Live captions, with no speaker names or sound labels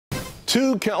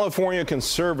Two California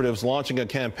conservatives launching a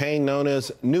campaign known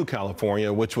as New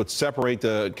California, which would separate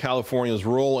California's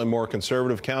rural and more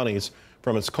conservative counties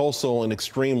from its coastal and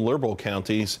extreme liberal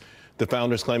counties. The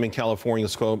founders claiming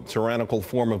California's, quote, tyrannical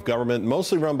form of government,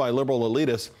 mostly run by liberal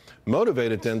elitists,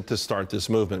 motivated them to start this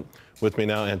movement. With me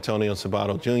now, Antonio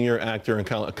Sabato Jr., actor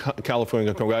and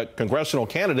California congressional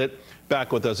candidate,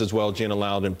 back with us as well, Gina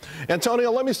Loudon.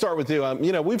 Antonio, let me start with you.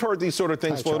 We've heard these sort of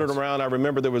things floated around. I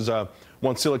remember there was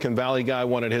one Silicon Valley guy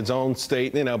wanted his own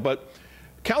state, but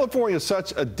California is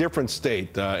such a different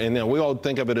state, and we all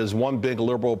think of it as one big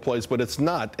liberal place, but it's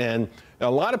not. And a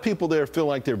lot of people there feel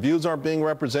like their views aren't being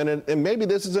represented, and maybe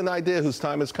this is an idea whose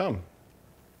time has come.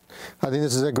 I think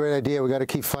this is a great idea. We got to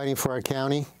keep fighting for our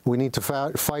county. We need to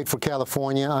fight for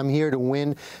California. I'm here to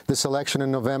win this election in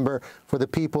November for the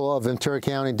people of Ventura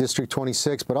County, District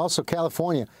 26, but also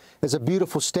California is a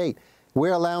beautiful state.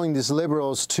 We're allowing these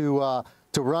liberals to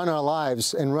run our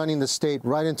lives and running the state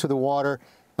right into the water.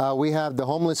 We have the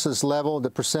homelessness level.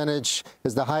 The percentage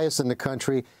is the highest in the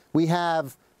country. We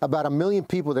have about 1 million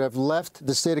people that have left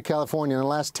the state of California in the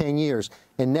last 10 years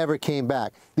and never came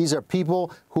back. These are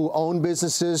people who own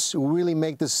businesses, who really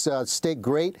make this state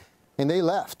great, and they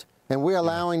left. And we're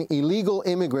allowing illegal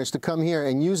immigrants to come here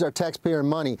and use our taxpayer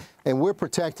money, and we're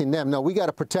protecting them. No, we got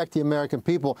to protect the American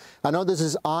people. I know this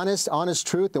is honest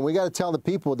truth, and we got to tell the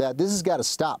people that this has got to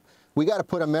stop. We got to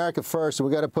put America first, and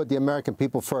we got to put the American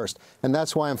people first. And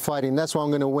that's why I'm fighting. That's why I'm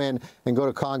going to win and go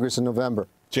to Congress in November.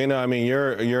 Gina,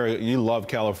 you love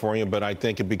California, but I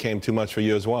think it became too much for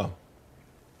you as well.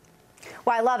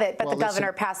 Well, I love it, but the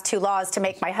governor passed 2 laws to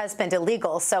make my husband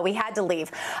illegal, so we had to leave.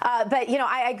 But,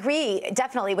 I agree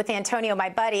definitely with Antonio, my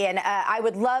buddy, and I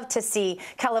would love to see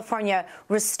California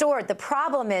restored. The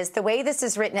problem is the way this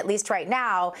is written, at least right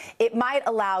now, it might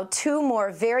allow 2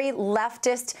 more very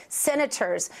leftist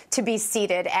senators to be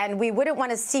seated, and we wouldn't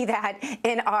want to see that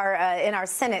in our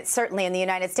Senate, certainly in the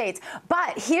United States.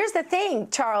 But here's the thing,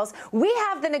 Charles, we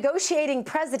have the negotiating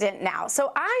president now,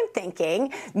 so I'm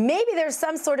thinking maybe there's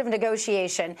some sort of negotiation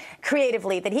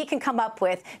creatively that he can come up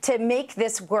with to make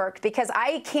this work, because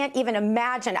I can't even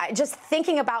imagine, just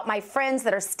thinking about my friends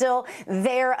that are still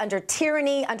there under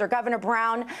tyranny, under Governor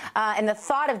Brown, and the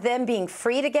thought of them being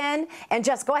freed again and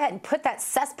just go ahead and put that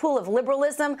cesspool of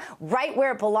liberalism right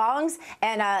where it belongs,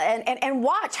 and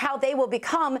watch how they will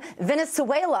become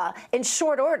Venezuela in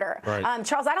short order. Right.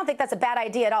 Charles, I don't think that's a bad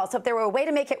idea at all. So if there were a way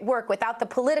to make it work without the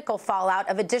political fallout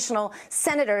of additional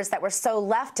senators that were so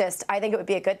leftist, I think it would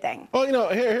be a good thing. Well,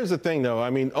 here's the thing, though.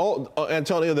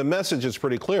 Antonio, the message is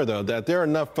pretty clear, though, that there are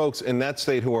enough folks in that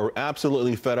state who are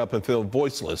absolutely fed up and feel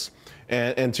voiceless.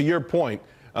 And to your point,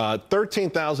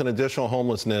 13,000 additional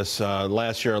homelessness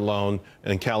last year alone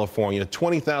in California,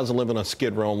 20,000 living on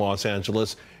Skid Row in Los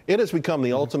Angeles. It has become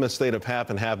the ultimate state of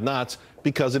have and have-nots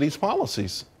because of these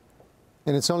policies.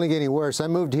 And it's only getting worse. I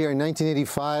moved here in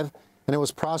 1985, and it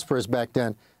was prosperous back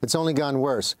then. It's only gone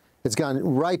worse. It's gone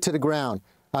right to the ground.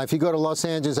 If you go to Los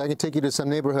Angeles, I can take you to some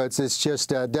neighborhoods. It's just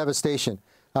devastation.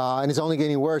 And it's only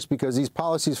getting worse because these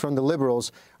policies from the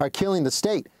liberals are killing the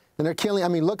state. And they're killing,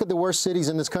 look at the worst cities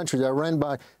in this country. They're ran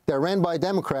by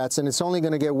Democrats, and it's only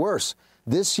going to get worse.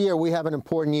 This year, we have an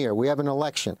important year. We have an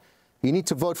election. You need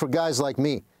to vote for guys like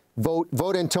me.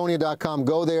 VoteAntonio.com.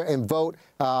 Go there and vote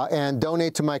and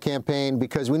donate to my campaign,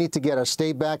 because we need to get our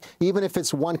state back, even if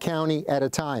it's 1 county at a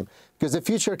time. Because the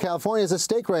future of California is at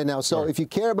stake right now. So if you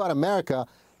care about America,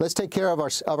 let's take care of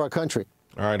our country.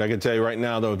 All right. I can tell you right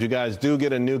now, though, if you guys do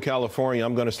get a New California,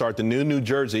 I'm going to start the New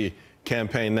Jersey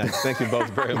campaign next. Thank you both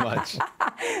very much.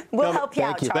 We'll help you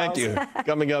out, Charles. Thank you.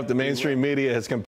 Coming up, the mainstream media has